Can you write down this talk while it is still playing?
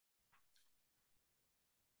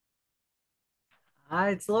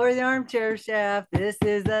Hi, it's Lori the Armchair Chef. This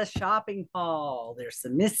is a shopping haul. There's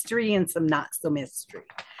some mystery and some not so mystery.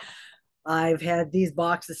 I've had these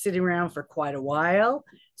boxes sitting around for quite a while,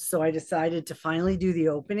 so I decided to finally do the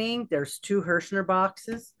opening. There's two Herrschner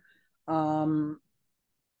boxes. Um,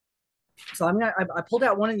 so I pulled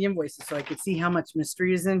out one of the invoices so I could see how much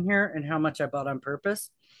mystery is in here and how much I bought on purpose.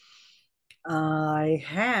 I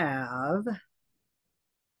have,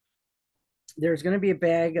 there's going to be a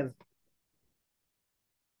bag of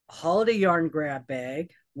holiday yarn grab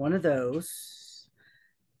bag, one of those.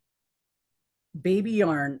 Baby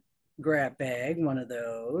yarn grab bag, one of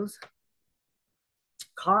those.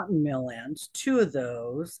 Cotton mill ends, two of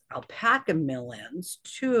those. Alpaca mill ends,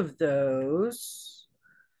 two of those.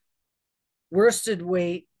 Worsted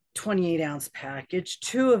weight 28-ounce package,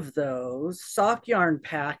 two of those. Soft yarn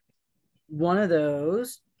pack, one of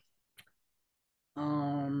those.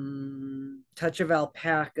 Touch of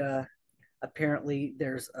alpaca. Apparently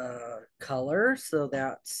there's a color, so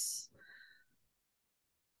that's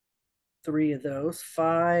three of those.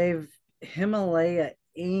 Five Himalaya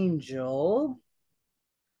Angel,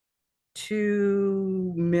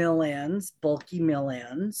 two mill ends, bulky mill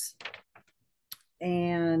ends,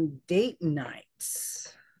 and date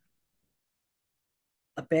nights.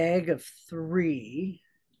 A bag of three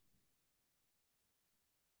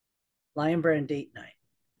Lion Brand date night,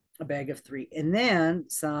 a bag of three, and then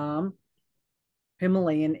some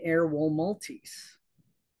Himalayan Air Wool multis,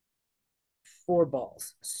 4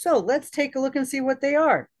 balls. So let's take a look and see what they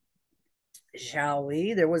are, shall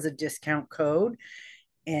we? There was a discount code,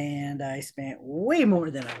 and I spent way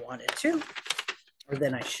more than I wanted to, or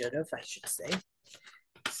than I should have, I should say.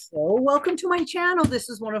 So welcome to my channel. This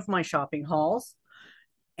is one of my shopping hauls.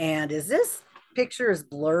 And is this picture as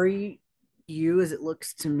blurry you as it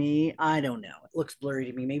looks to me? I don't know. It looks blurry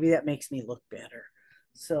to me. Maybe that makes me look better.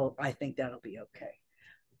 So I think that'll be okay.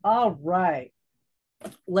 All right.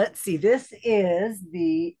 Let's see. This is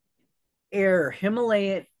the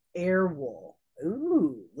Himalayan Air Wool.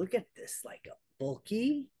 Ooh, look at this, like a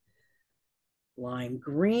bulky lime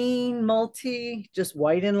green multi, just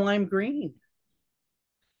white and lime green.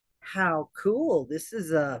 How cool. This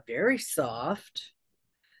is a very soft.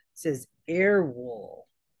 It says Air Wool.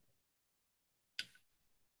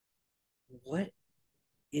 What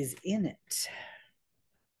is in it?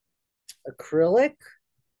 Acrylic,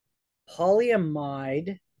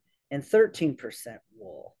 polyamide, and 13%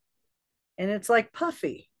 wool. And it's like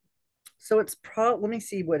puffy. So it's let me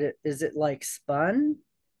see what it is. It like spun?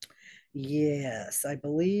 Yes, I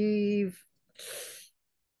believe.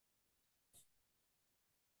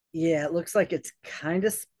 Yeah, it looks like it's kind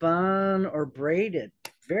of spun or braided.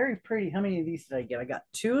 Very pretty. How many of these did I get? I got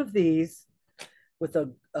two of these with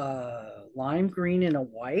a lime green and a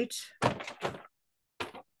white.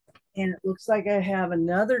 And it looks like I have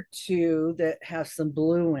another two that have some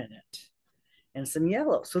blue in it and some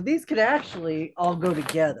yellow. So these could actually all go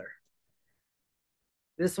together.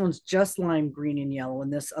 This one's just lime green and yellow,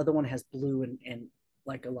 and this other one has blue and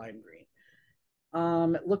like a lime green.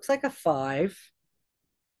 It looks like a 5.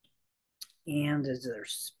 And is there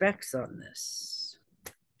specs on this?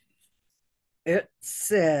 It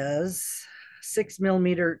says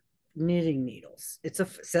 6mm knitting needles. It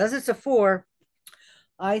says it's a 4.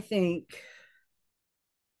 I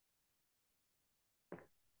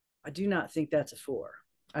do not think that's a 4.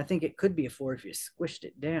 I think it could be a 4 if you squished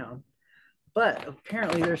it down. But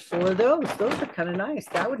apparently there's 4 of those. Those are kind of nice.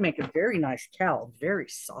 That would make a very nice cowl, very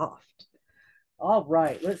soft. All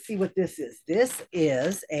right, let's see what this is. This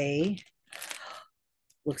is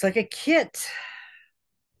looks like a kit.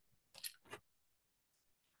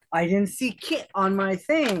 I didn't see kit on my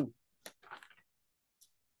thing.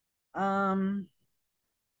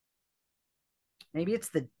 Maybe it's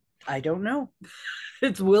I don't know.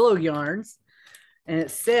 It's willow yarns, and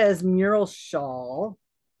it says mural shawl,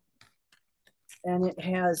 and it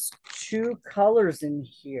has 2 colors in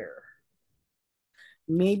here.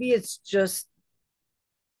 Maybe it's just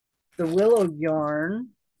the willow yarn.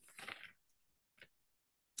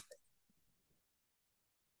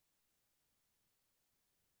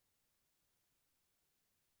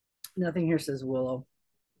 Nothing here says willow,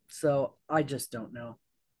 so I just don't know.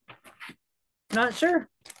 Not sure.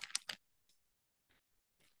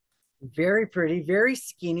 Very pretty, very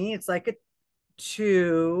skinny. It's like a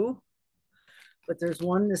 2, but there's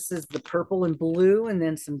one. This is the purple and blue, and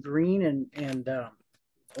then some green and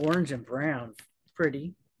orange and brown.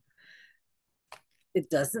 Pretty. It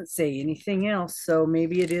doesn't say anything else, so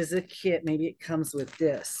maybe it is a kit. Maybe it comes with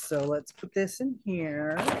this. So let's put this in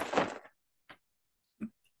here.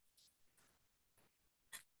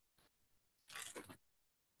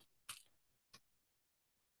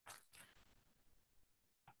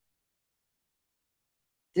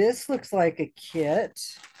 This looks like a kit,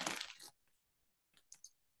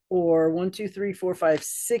 or 1, 2, 3, 4, 5,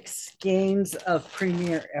 6 skeins of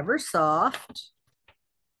Premier Eversoft.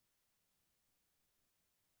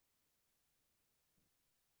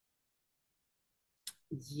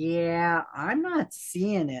 Yeah, I'm not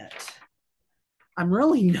seeing it. I'm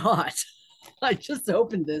really not. I just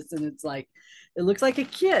opened this and it's like, it looks like a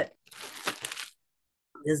kit.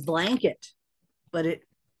 This blanket, but it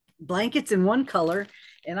blankets in one color,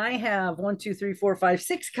 and I have 1, 2, 3, 4, 5,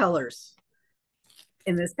 6 colors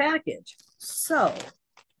in this package. So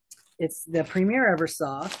it's the Premier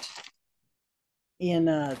Eversoft in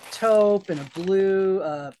a taupe and a blue,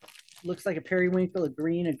 looks like a periwinkle, a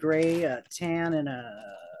green, a gray, a tan, and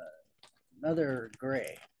another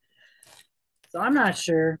gray. So I'm not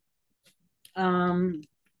sure. Um,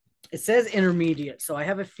 it says intermediate, so I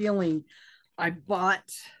have a feeling I bought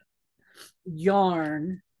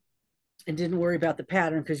yarn and didn't worry about the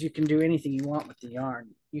pattern, because you can do anything you want with the yarn.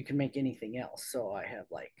 You can make anything else. So I have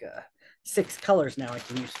like 6 colors now I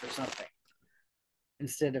can use for something,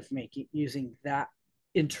 instead of making using that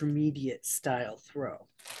intermediate style throw.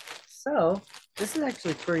 So this is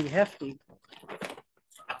actually pretty hefty.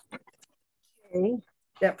 Okay.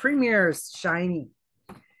 That Premier is shiny.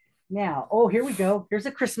 Now, oh, here we go. Here's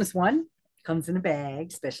a Christmas one. Comes in a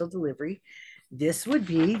bag, special delivery. This would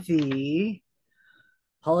be the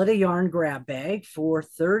holiday yarn grab bag for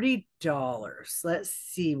 $30. Let's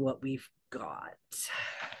see what we've got.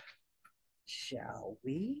 Shall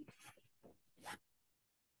we?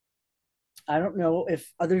 I don't know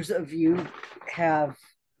if others of you have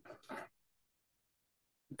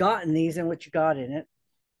gotten these and what you got in it.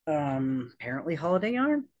 Apparently holiday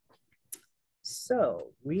yarn. So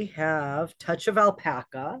we have Touch of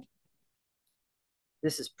Alpaca.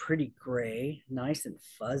 This is pretty gray, nice and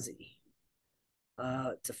fuzzy.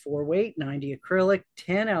 It's a 4 weight, 90 acrylic,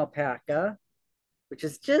 10 alpaca, which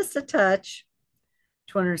is just a touch,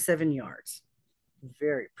 207 yards.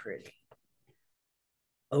 Very pretty.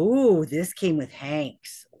 Oh, this came with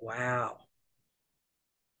Hanks. Wow.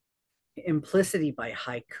 Implicity by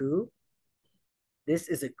Haiku. This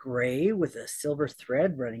is a gray with a silver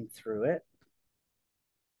thread running through it.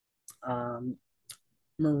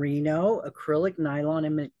 Merino, acrylic, nylon,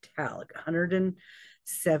 and metallic,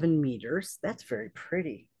 107 meters. That's very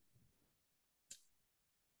pretty.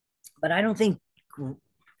 But I don't think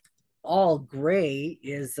all gray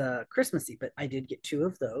is Christmassy, but I did get 2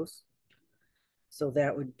 of those. So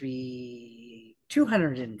that would be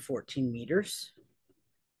 214 meters.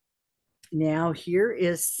 Now here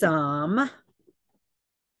is some.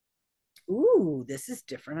 Ooh, this is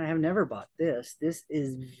different. I have never bought this. This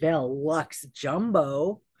is Velux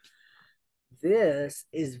Jumbo. This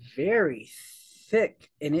is very thick,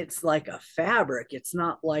 and it's like a fabric. It's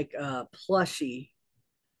not like a plushy.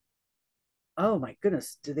 Oh my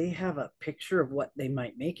goodness. Do they have a picture of what they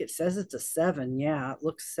might make? It says it's a 7. Yeah, it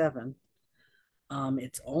looks 7.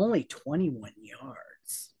 It's only 21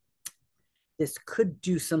 yards. This could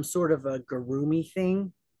do some sort of a garumi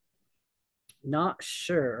thing. Not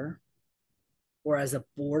sure. Or as a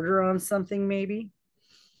border on something, maybe.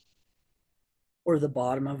 Or the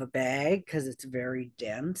bottom of a bag, because it's very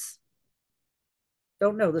dense.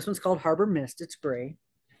 Don't know. This one's called Harbor Mist. It's gray.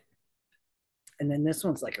 And then this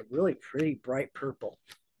one's like a really pretty bright purple.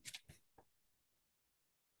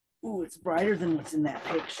 Ooh, it's brighter than what's in that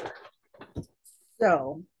picture.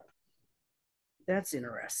 So that's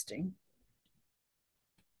interesting.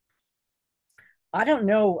 I don't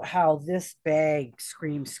know how this bag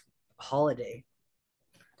screams holiday.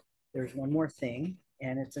 There's one more thing,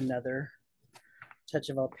 and it's another Touch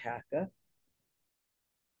of Alpaca.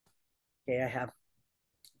 Okay, I have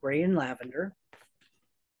gray and lavender,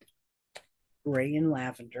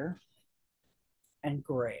 and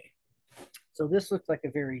gray. So this looks like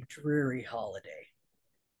a very dreary holiday.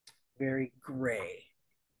 Very gray.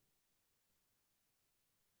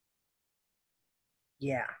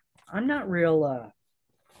 Yeah, I'm not real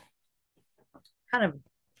kind of,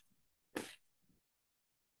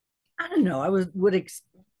 I don't know. I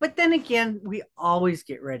but then again, we always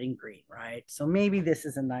get red and green, right? So maybe this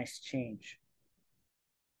is a nice change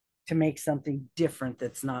to make something different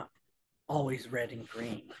that's not always red and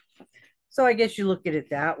green. So I guess you look at it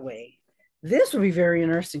that way. This would be very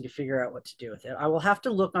interesting to figure out what to do with it. I will have to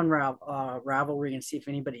look on Ravelry and see if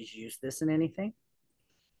anybody's used this in anything.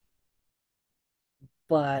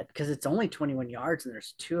 But because it's only 21 yards and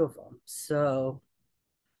there's 2 of them. So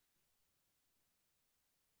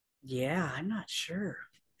yeah, I'm not sure.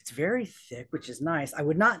 It's very thick, which is nice. I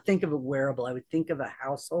would not think of a wearable. I would think of a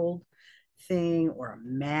household thing or a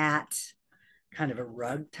mat. kind of a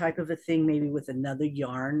rug type of a thing, maybe with another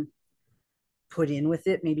yarn put in with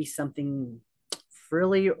it, maybe something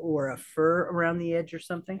frilly or a fur around the edge or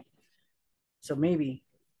something. So maybe,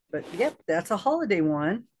 but yep, that's a holiday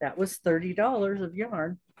one. That was $30 of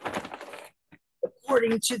yarn.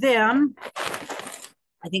 According to them,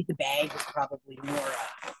 I think the bag was probably more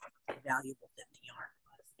valuable than the yarn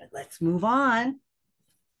was. But let's move on.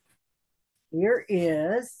 Here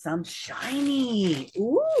is some shiny.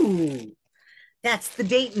 Ooh, that's the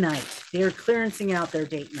date night. They're clearancing out their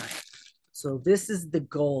date night. So this is the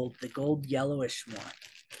gold yellowish one.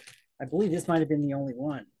 I believe this might have been the only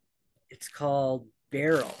one. It's called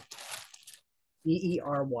Beryl,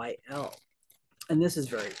 Beryl. And this is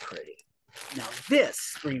very pretty. Now this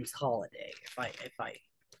screams holiday, if I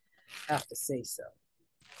have to say so.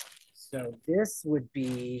 So this would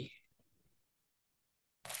be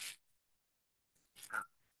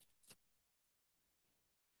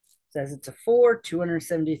says it's a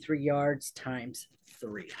 273 yards times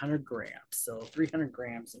 300 grams. So 300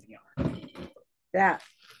 grams of yarn. That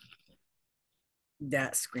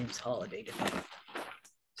screams holiday to me.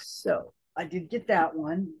 So I did get that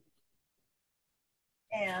one.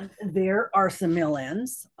 And there are some mill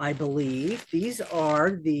ends, I believe. These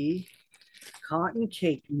are the cotton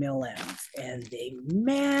cake mill ends, and they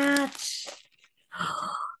match.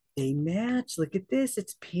 They match. Look at this.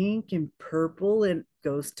 It's pink and purple and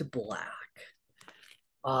goes to black.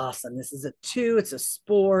 Awesome. This is a 2. It's a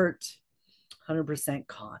sport, 100%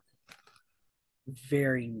 cotton.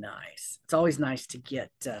 Very nice. It's always nice to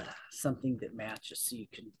get something that matches so you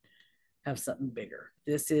can have something bigger.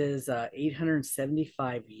 This is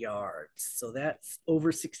 875 yards. So that's over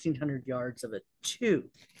 1,600 yards of a 2.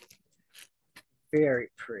 Very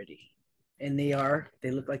pretty. And they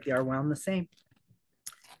look like they are wound the same.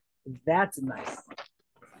 That's a nice one.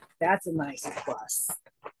 That's a nice plus.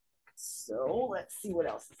 So let's see what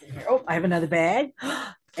else is in here. Oh, I have another bag.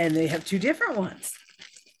 And they have 2 different ones.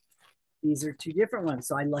 These are 2 different ones.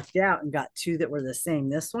 So I lucked out and got 2 that were the same.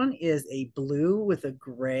 This one is a blue with a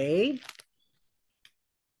gray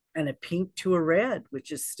and a pink to a red,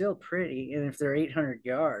 which is still pretty. And if they're 800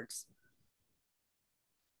 yards,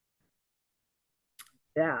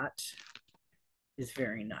 that is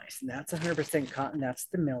very nice. And that's 100% cotton. That's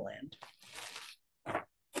the mill end.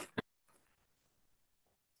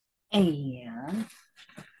 And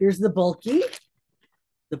here's the bulky.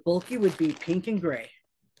 The bulky would be pink and gray.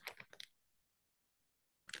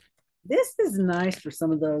 This is nice for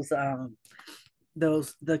some of those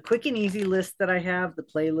the quick and easy list that I have, the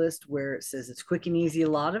playlist where it says it's quick and easy. A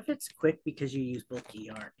lot of it's quick because you use bulky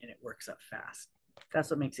yarn and it works up fast. That's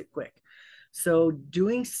what makes it quick. So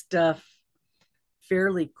doing stuff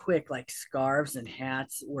fairly quick, like scarves and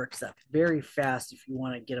hats, works up very fast if you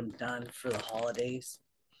want to get them done for the holidays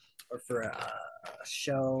or for a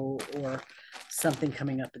show or something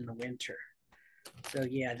coming up in the winter. So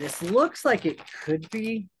yeah, this looks like it could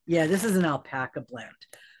be, yeah, this is an alpaca blend.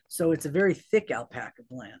 So it's a very thick alpaca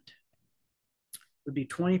blend. It would be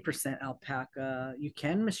 20% alpaca. You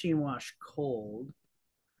can machine wash cold,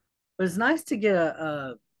 but it's nice to get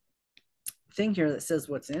a thing here that says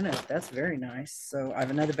what's in it. That's very nice. So I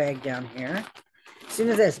have another bag down here. As soon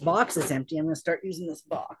as this box is empty, I'm going to start using this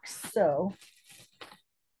box. So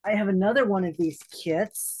I have another one of these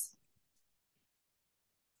kits,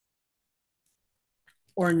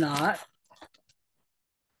 or not.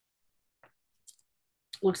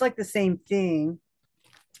 Looks like the same thing,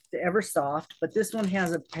 the Eversoft, but this one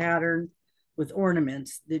has a pattern with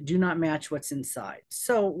ornaments that do not match what's inside.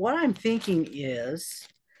 So what I'm thinking is,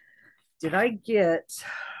 did I get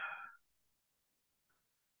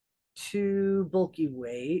 2 bulky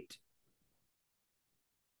weight,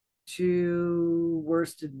 2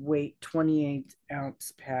 worsted weight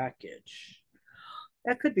 28-ounce package?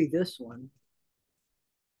 That could be this one.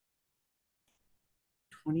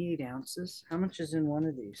 28 ounces. How much is in one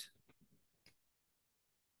of these?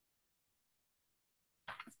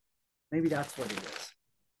 Maybe that's what it is.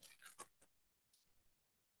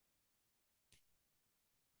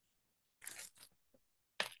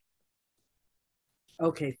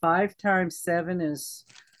 Okay, 5 times 7 is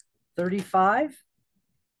 35.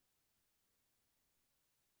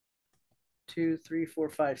 2, 3, 4,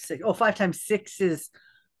 5, 6. Oh, 5 times 6 is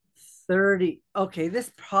 30. Okay,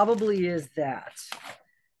 this probably is that.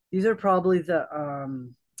 These are probably the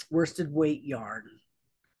worsted weight yarn.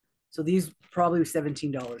 So these probably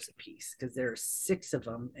 $17 a piece because there's 6 of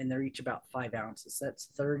them and they're each about 5 ounces. That's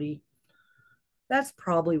 30. That's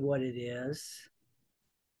probably what it is.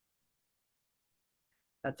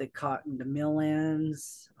 Got the cotton, the mill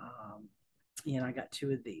ends. And I got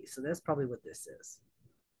 2 of these. So that's probably what this is.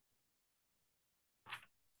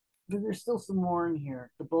 But there's still some more in here.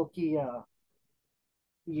 The bulky,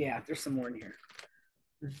 yeah, there's some more in here.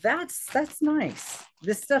 That's nice.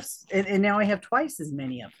 This stuff's and now I have twice as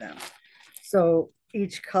many of them. So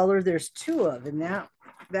each color there's two of, and that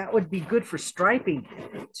would be good for striping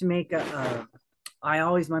to make a I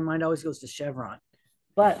always my mind always goes to chevron.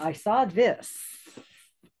 But I saw this,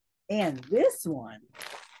 and this one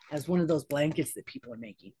has one of those blankets that people are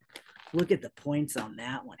making. Look at the points on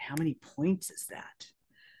that one. How many points is that?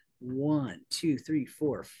 1, 2, 3,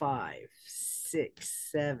 4, 5,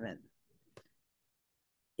 6, 7,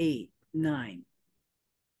 8, 9,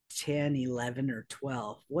 10, 11, or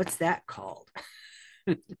 12. What's that called?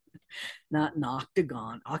 Not an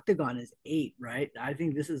octagon. Octagon is 8, right? I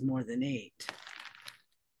think this is more than 8.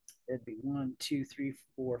 It'd be 1, 2, 3,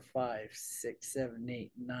 4, 5, 6, 7,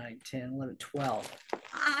 8, 9, 10, 11, 12.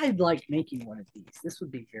 I'd like making one of these. This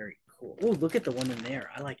would be very cool. Oh, look at the one in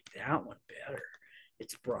there. I like that one better.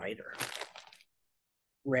 It's brighter.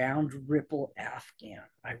 Round ripple Afghan.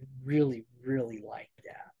 I really, really like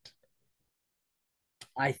that.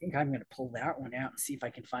 I think I'm going to pull that one out and see if I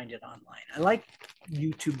can find it online. I like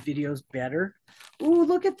YouTube videos better. Oh,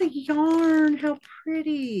 look at the yarn. How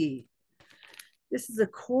pretty. This is a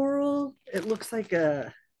coral. It looks like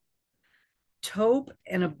a taupe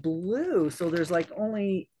and a blue. So there's like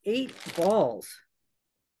only 8 balls.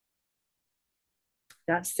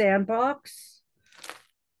 That's sandbox.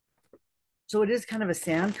 So it is kind of a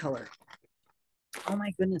sand color. Oh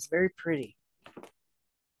my goodness, very pretty.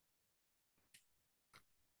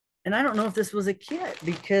 And I don't know if this was a kit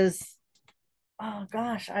because, oh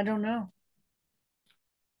gosh, I don't know.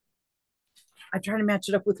 I try to match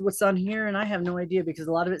it up with what's on here, and I have no idea because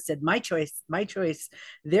a lot of it said my choice,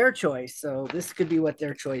 their choice. So this could be what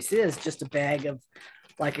their choice is, just a bag of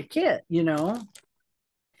like a kit, you know.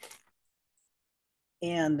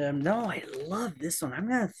 And no, I love this one. I'm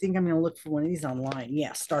gonna look for one of these online.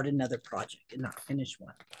 Yeah, start another project and not finish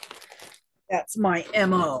one. That's my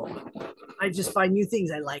MO. I just find new things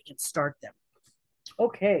I like and start them.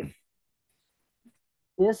 Okay.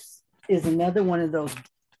 This is another one of those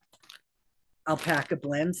alpaca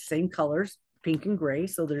blends, same colors, pink and gray.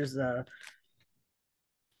 So there's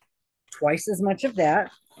twice as much of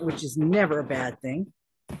that, which is never a bad thing.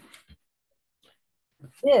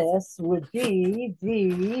 This would be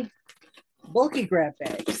the bulky grab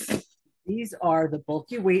bags. These are the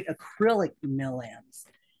bulky weight acrylic mill-ends,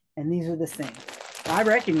 and these are the same. I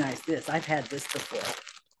recognize this. I've had this before.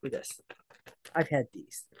 With this, I've had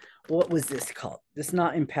these. What was this called? This is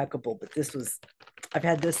not impeccable, but this was. I've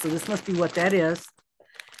had this, so this must be what that is.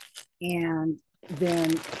 And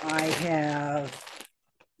then I have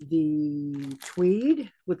the tweed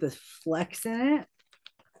with the flex in it,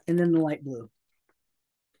 and then the light blue.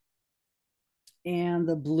 And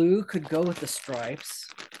the blue could go with the stripes.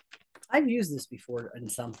 I've used this before in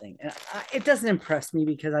something. And it doesn't impress me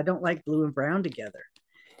because I don't like blue and brown together.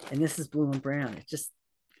 And this is blue and brown. It just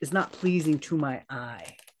is not pleasing to my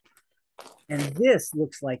eye. And this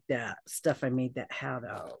looks like that stuff I made that hat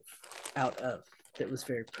out of. That was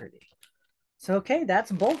very pretty. So, okay,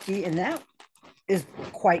 that's bulky, and that is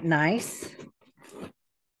quite nice.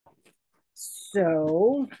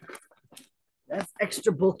 So that's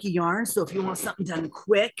extra bulky yarn. So if you want something done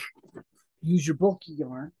quick, use your bulky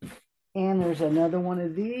yarn. And there's another one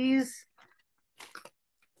of these.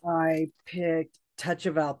 I picked Touch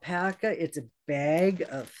of Alpaca. It's a bag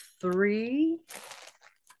of 3.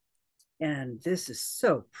 And this is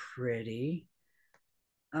so pretty.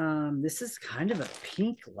 This is kind of a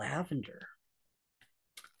pink lavender.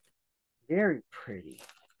 Very pretty.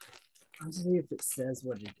 I'll see if it says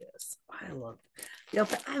what it is. I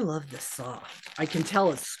love the soft. I can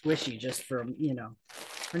tell it's squishy just from, I'm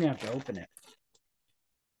gonna have to open it.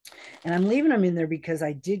 And I'm leaving them in there because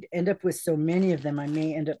I did end up with so many of them. I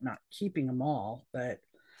may end up not keeping them all, but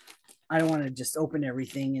I don't want to just open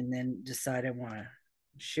everything and then decide I want to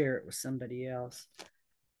share it with somebody else.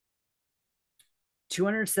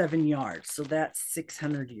 207 yards. So that's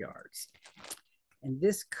 600 yards. And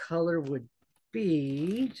this color would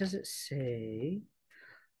be, does it say?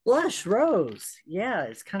 Blush rose. Yeah,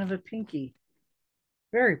 it's kind of a pinky.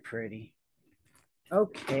 Very pretty.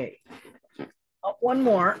 Okay. Oh, one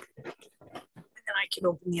more. And then I can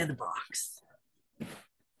open the other box.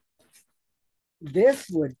 This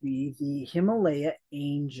would be the Himalaya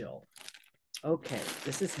Angel. Okay,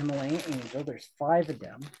 this is Himalaya Angel. There's 5 of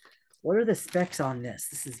them. What are the specs on this?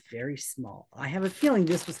 This is very small. I have a feeling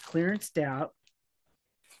this was clearanced out.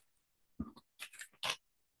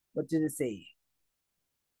 What did it say?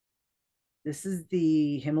 This is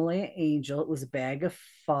the Himalaya Angel. It was a bag of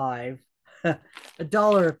 5,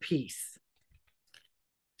 $1 a piece.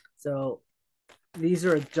 So these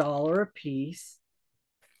are $1 a piece.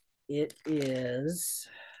 It is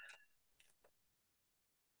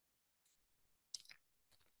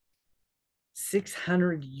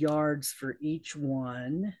 600 yards for each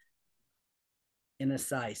one in a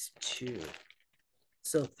size 2.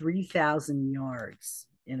 So 3,000 yards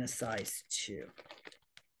in a size 2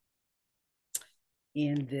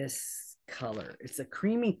 in this color. It's a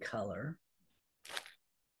creamy color.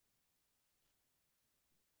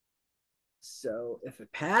 So if a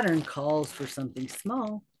pattern calls for something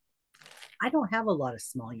small, I don't have a lot of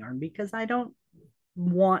small yarn because I don't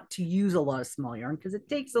want to use a lot of small yarn because it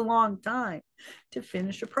takes a long time to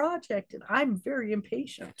finish a project and I'm very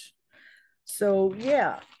impatient. So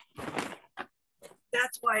yeah,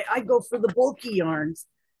 that's why I go for the bulky yarns.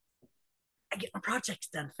 I get my projects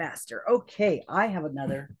done faster. Okay, I have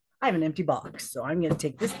an empty box. So I'm going to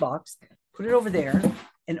take this box, put it over there,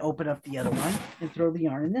 and open up the other one and throw the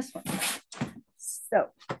yarn in this one. So,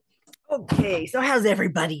 okay, so how's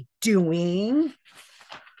everybody doing?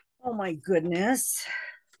 Oh my goodness.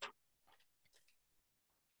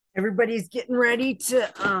 Everybody's getting ready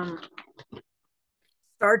to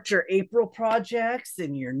start your April projects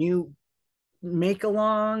and your new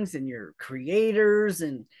make-alongs and your creators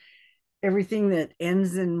and everything that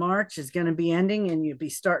ends in March is going to be ending and you'll be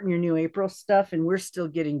starting your new April stuff. And we're still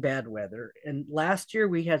getting bad weather. And last year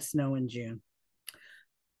we had snow in June.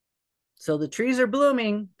 So the trees are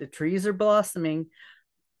blooming, the trees are blossoming,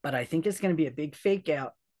 but I think it's going to be a big fake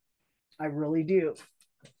out. I really do.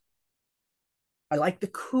 I like the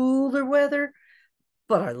cooler weather,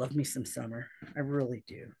 but I love me some summer. I really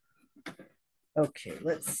do. Okay,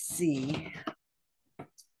 let's see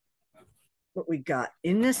what we got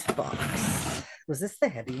in this box. Was this the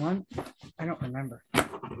heavy one? I don't remember.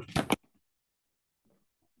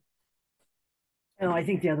 No, I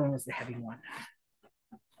think the other one was the heavy one.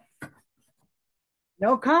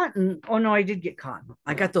 No cotton. Oh no, I did get cotton.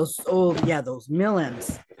 I got those. Oh yeah, those mill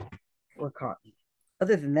ends were cotton.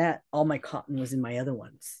 Other than that, all my cotton was in my other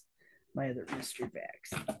ones, my other mystery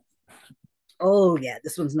bags. Oh yeah,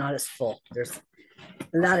 this one's not as full. There's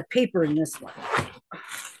a lot of paper in this one.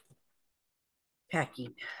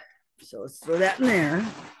 Packing. So let's throw that in there.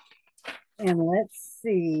 And let's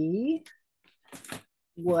see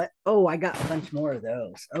what. Oh, I got a bunch more of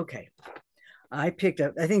those. Okay. I picked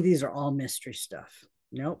up, I think these are all mystery stuff.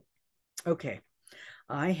 Nope. Okay.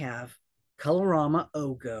 I have Colorama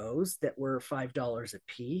Ogos that were $5 a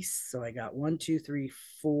piece. So I got 1, 2, 3,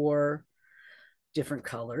 4 different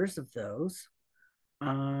colors of those.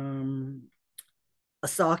 A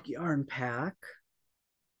sock yarn pack.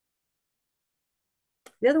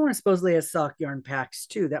 The other one supposedly has sock yarn packs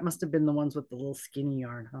too. That must have been the ones with the little skinny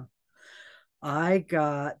yarn, huh? I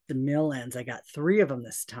got the mill ends. I got 3 of them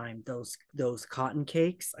this time. Those cotton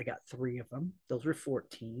cakes. I got 3 of them. Those were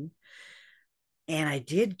 14. And I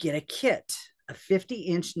did get a kit, a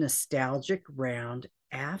 50-inch nostalgic round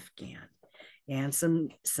Afghan and some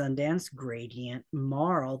Sundance Gradient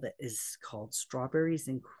marl that is called Strawberries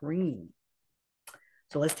and Cream.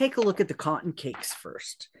 So let's take a look at the cotton cakes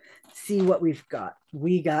first. See what we've got.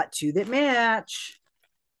 We got 2 that match.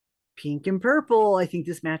 Pink and purple. I think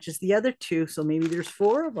this matches the other 2. So maybe there's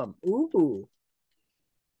 4 of them. Ooh.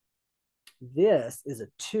 This is a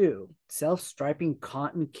 2 self-striping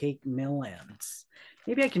cotton cake mill ends.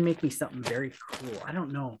 Maybe I can make me something very cool. I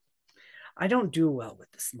don't know. I don't do well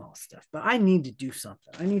with the small stuff, but I need to do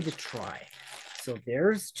something. I need to try. So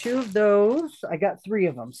there's 2 of those. I got 3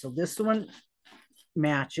 of them. So this one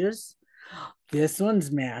matches. This one's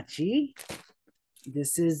matchy.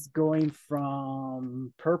 This is going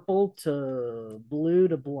from purple to blue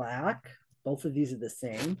to black. Both of these are the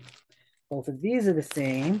same. Both of these are the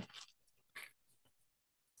same.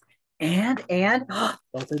 And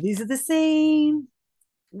both of these are the same.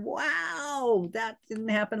 Wow, that didn't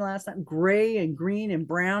happen last time. Gray and green and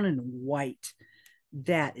brown and white.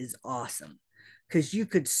 That is awesome. Because you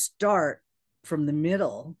could start from the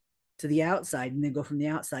middle to the outside and then go from the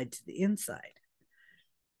outside to the inside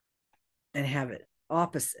and have it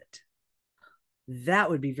opposite. That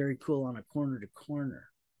would be very cool on a corner to corner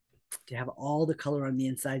to have all the color on the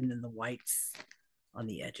inside and then the whites on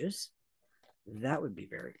the edges. That would be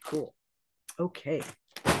very cool. Okay.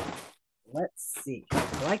 Let's see.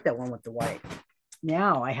 I like that one with the white.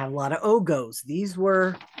 Now I have a lot of Ogos. These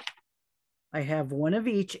were, I have 1 of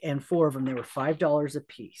each and 4 of them. They were $5 a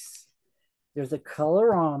piece. There's a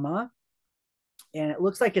Colorama, and it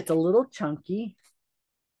looks like it's a little chunky.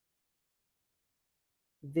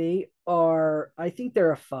 They are, I think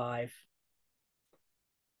they're a 5.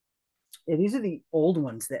 Yeah, these are the old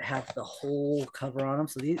ones that have the whole cover on them.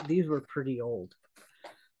 So these were pretty old.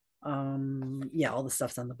 Yeah, all the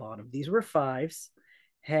stuff's on the bottom. These were fives.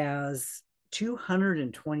 Has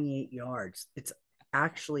 228 yards. It's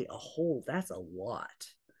actually a whole, that's a lot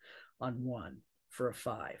on one for a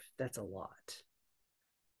five. That's a lot.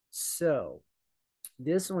 So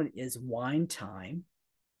this one is wine time,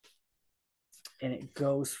 and it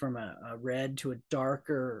goes from a red to a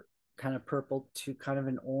darker kind of purple to kind of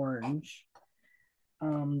an orange.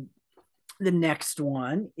 Um, the next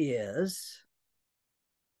one is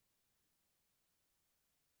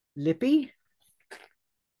Lippy.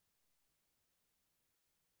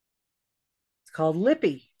 It's called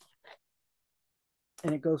Lippy,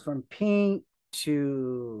 and it goes from pink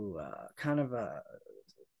to kind of a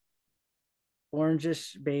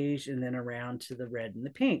orangish beige, and then around to the red and the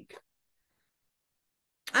pink.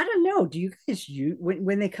 I don't know. Do you guys use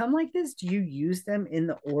when they come like this? Do you use them in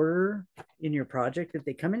the order in your project that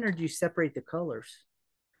they come in, or do you separate the colors?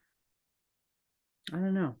 I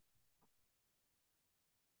don't know.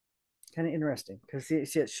 Kind of interesting because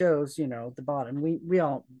it shows, the bottom. We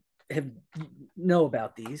all have know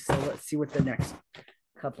about these, so let's see what the next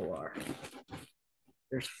couple are.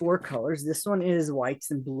 There's four colors. This one is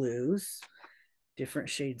whites and blues, different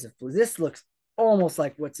shades of blue. This looks almost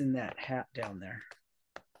like what's in that hat down there.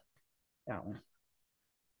 That one.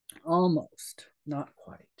 Almost, not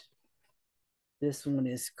quite. This one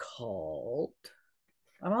is called,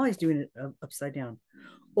 I'm always doing it upside down,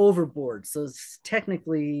 Overboard. So it's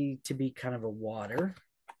technically to be kind of a water.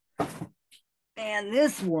 And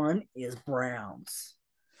this one is browns.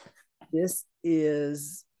 This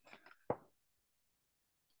is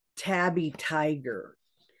Tabby Tiger.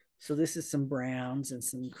 So this is some browns and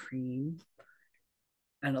some cream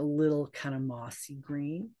and a little kind of mossy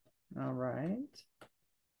green. All right.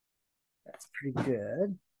 That's pretty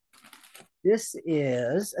good. This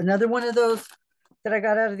is another one of those that I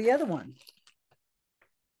got out of the other one.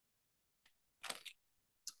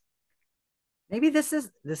 Maybe this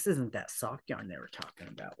isn't that sock yarn they were talking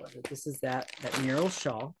about, was it? This is that mural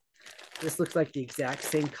shawl. This looks like the exact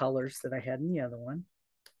same colors that I had in the other one.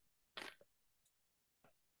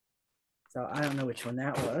 So I don't know which one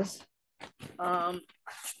that was.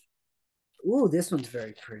 Ooh, this one's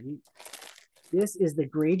very pretty. This is the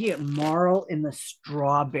gradient marl in the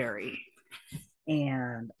strawberry.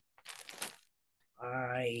 And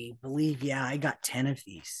I believe, yeah, I got 10 of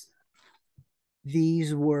these.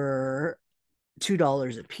 These were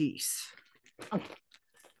 $2 a piece.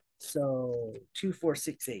 So 2, 4,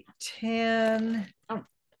 6, 8, 10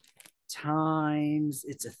 times,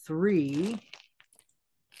 it's a 3,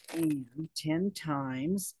 and 10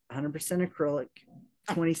 times 100% acrylic,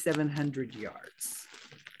 2,700 yards.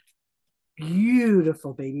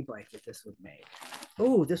 Beautiful baby blanket this would make.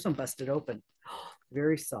 Oh, this one busted open.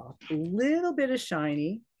 Very soft, a little bit of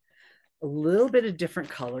shiny, a little bit of different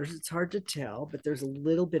colors. It's hard to tell, but there's a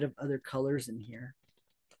little bit of other colors in here.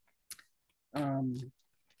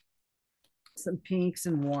 Some pinks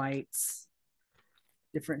and whites,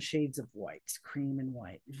 different shades of whites, cream and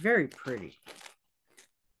white. Very pretty.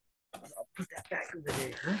 I'll put that back over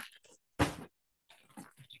there.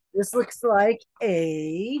 This looks like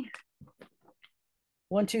a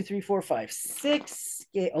 1, 2, 3, 4, 5, 6.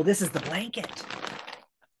 Oh, this is the blanket.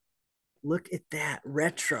 Look at that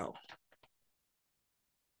retro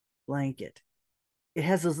blanket. It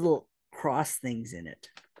has those little cross things in it.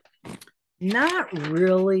 Not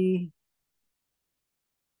really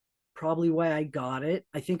probably why I got it.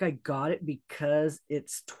 I think I got it because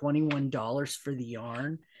it's $21 for the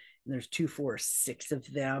yarn, and there's 2, 4, 6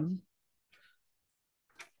 of them.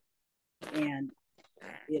 And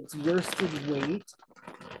it's worsted weight.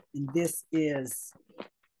 And this is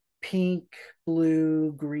pink,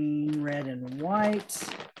 blue, green, red, and white.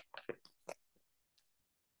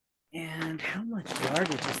 And how much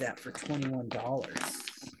yardage is that for $21? And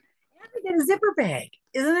I get a zipper bag.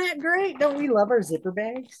 Isn't that great? Don't we love our zipper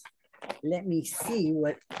bags? Let me see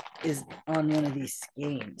what is on one of these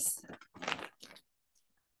skeins.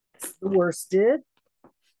 It's the worsted.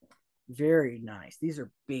 Very nice. These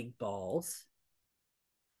are big balls.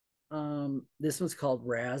 This one's called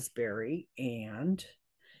Raspberry, and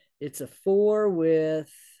it's a 4 with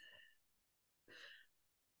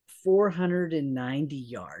 490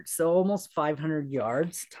 yards. So almost 500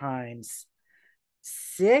 yards times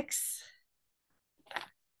 6,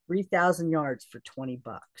 3,000 yards for 20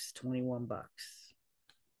 bucks, 21 bucks.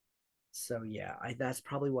 So yeah, that's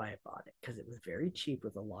probably why I bought it, because it was very cheap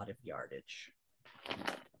with a lot of yardage.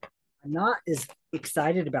 I'm not as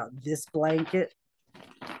excited about this blanket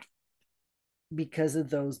because of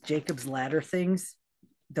those Jacob's Ladder things.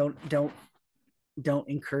 Don't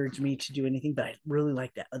encourage me to do anything, but I really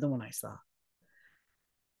like that other one I saw.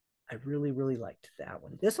 I really, really liked that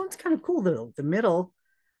one. This one's kind of cool though. The middle,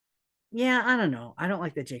 yeah, I don't know. I don't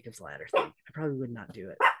like the Jacob's ladder thing. I probably would not do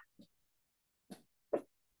it.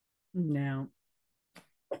 No.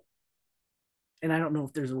 And I don't know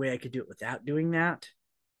if there's a way I could do it without doing that.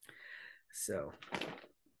 So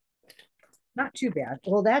not too bad.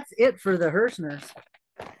 Well, that's it for the Herrschners.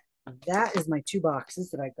 That is my 2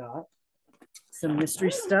 boxes that I got. Some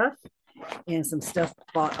mystery stuff and some stuff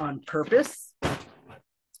bought on purpose.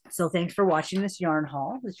 So thanks for watching this yarn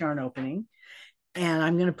haul, this yarn opening. And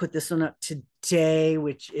I'm going to put this one up today,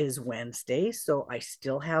 which is Wednesday. So I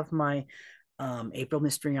still have my April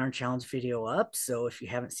Mystery Yarn Challenge video up. So if you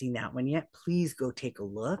haven't seen that one yet, please go take a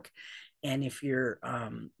look. And if you're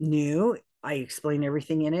new, I explain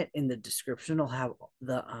everything in it. In the description, I'll have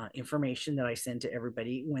the information that I send to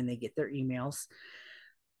everybody when they get their emails.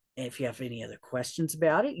 And if you have any other questions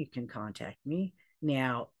about it, you can contact me.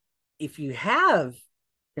 Now, if you have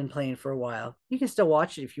been playing for a while, you can still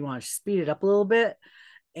watch it if you want to speed it up a little bit.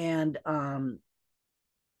 And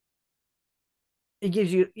it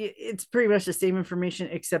gives you, it's pretty much the same information,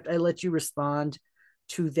 except I let you respond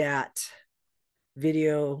to that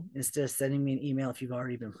video instead of sending me an email if you've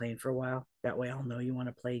already been playing for a while. That way I'll know you want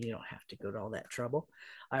to play and you don't have to go to all that trouble.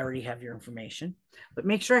 I already have your information, but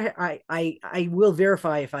make sure I will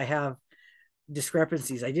verify if I have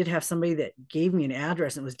discrepancies. I did have somebody that gave me an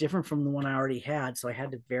address and it was different from the one I already had, so I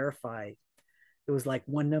had to verify. It was like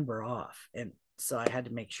one number off, and so I had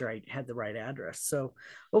to make sure I had the right address. So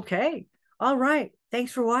okay, all right,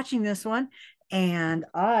 thanks for watching this one, and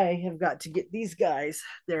I have got to get these guys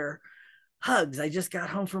their hugs. I just got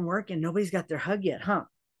home from work and nobody's got their hug yet, huh?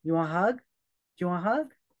 You want a hug? Do you want a hug?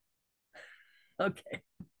 Okay,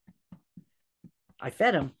 I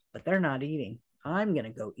fed them, but they're not eating. I'm gonna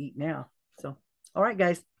go eat now. So all right,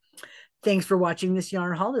 guys, thanks for watching this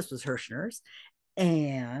yarn haul. This was Herrschners,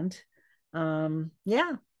 and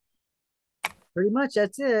yeah, pretty much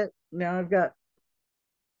that's it. Now I've got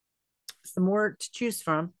some more to choose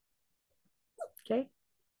from. Okay,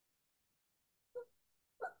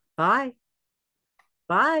 bye,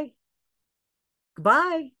 bye,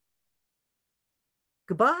 goodbye,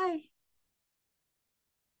 goodbye,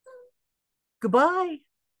 goodbye,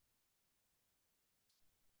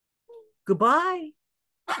 goodbye.